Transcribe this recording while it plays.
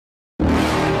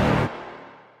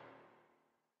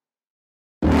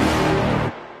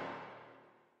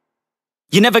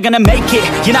You're never gonna make it,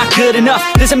 you're not good enough.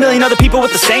 There's a million other people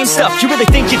with the same stuff. You really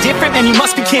think you're different? Man, you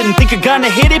must be kidding. Think you're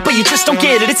gonna hit it, but you just don't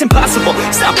get it. It's impossible,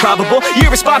 it's not probable, you're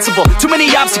irresponsible. Too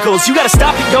many obstacles, you gotta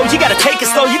stop it, yo. You gotta take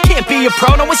it slow, you can't be a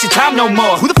pro. Don't waste your time no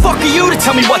more. Who the fuck are you to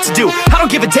tell me what to do? I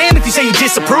don't give a damn if you say you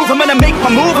disapprove. I'm gonna make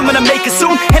my move, I'm gonna make it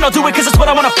soon. And I'll do it cause it's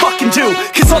what I wanna fucking do.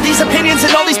 Cause all these opinions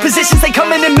and all these positions, they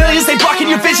come in millions, they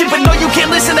blocking your vision. But no, you can't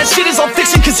listen, that shit is all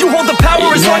fiction. Cause you hold the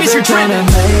power as long as you're dreaming.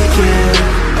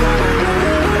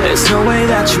 There's no way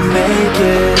that you make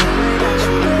it.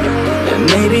 And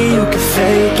maybe you can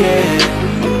fake it,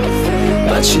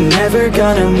 but you're never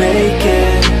gonna make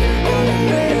it.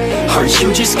 Aren't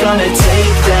you just gonna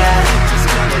take that?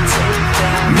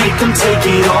 Make them take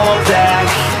it all back.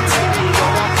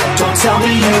 Don't tell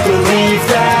me you believe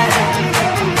that.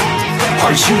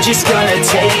 Aren't you just gonna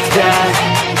take that?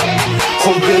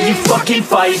 Or will you fucking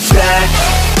fight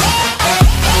back?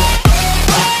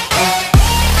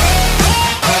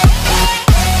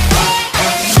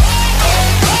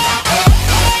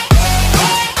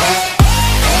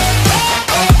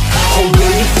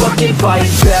 Fucking fight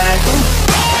back.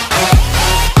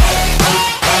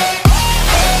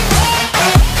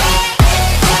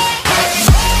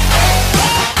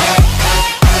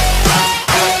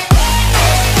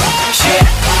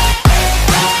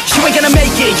 You ain't gonna make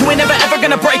it, you ain't never ever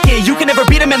gonna break it. You can never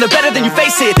beat them and they're better than you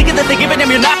face it. Thinking that they give a damn,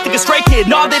 you're not, think a straight kid.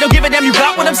 No, they don't give a damn, you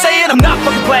got what I'm saying? I'm not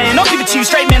fucking playing, I'll give it to you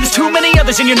straight, man. There's too many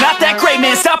others and you're not that great,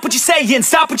 man. Stop what you're saying,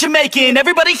 stop what you're making.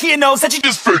 Everybody here knows that you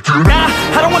just faking.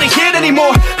 Nah, I don't wanna hear it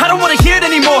anymore, I don't wanna hear it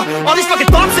anymore. All these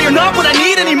fucking thoughts, they are not what I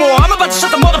need anymore. I'm about to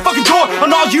shut the motherfucking door on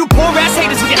all you poor ass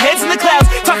haters with your heads in the clouds,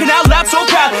 talking out loud so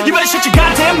proud. You better shut your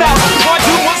goddamn mouth before I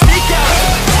do one speak out.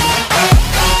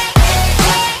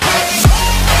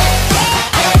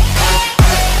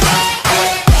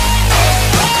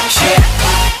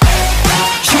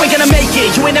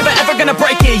 You ain't never ever gonna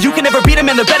break it. You can never beat them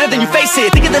and they're better than you face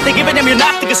it. Thinking that they give a damn, you're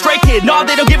not, think a straight kid. No,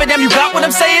 they don't give a damn, you got what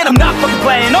I'm saying? I'm not fucking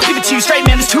playing, I'll give it to you straight,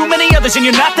 man. There's too many others and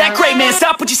you're not that great, man.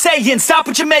 Stop what you're saying, stop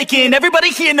what you're making. Everybody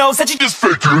here knows that you just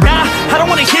faking. Nah, I don't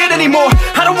wanna hear it anymore,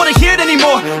 I don't wanna hear it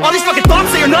anymore. All these fucking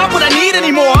thoughts, they are not what I need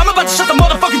anymore. I'm about to shut the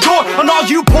motherfucking door on all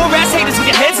you poor ass haters with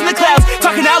your heads in the clouds,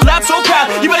 talking out loud so proud.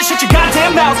 You better shut your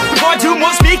goddamn mouth before I do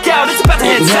more speak out. It's about to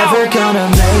head south. You're never gonna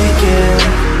make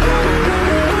it.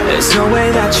 There's no way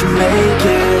that you make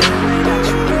it.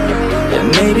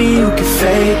 And maybe you can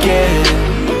fake it,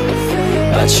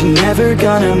 but you're never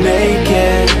gonna make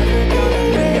it.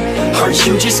 Aren't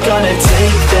you just gonna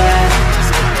take that?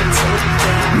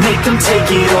 Make them take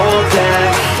it all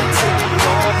back.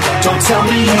 Don't tell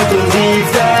me you believe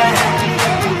that.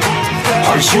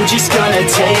 Aren't you just gonna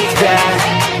take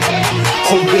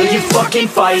that? Or will you fucking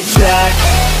fight back?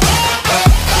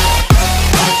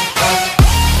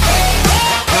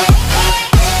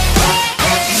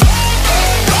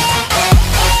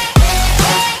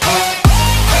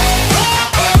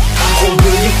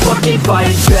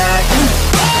 Fight back.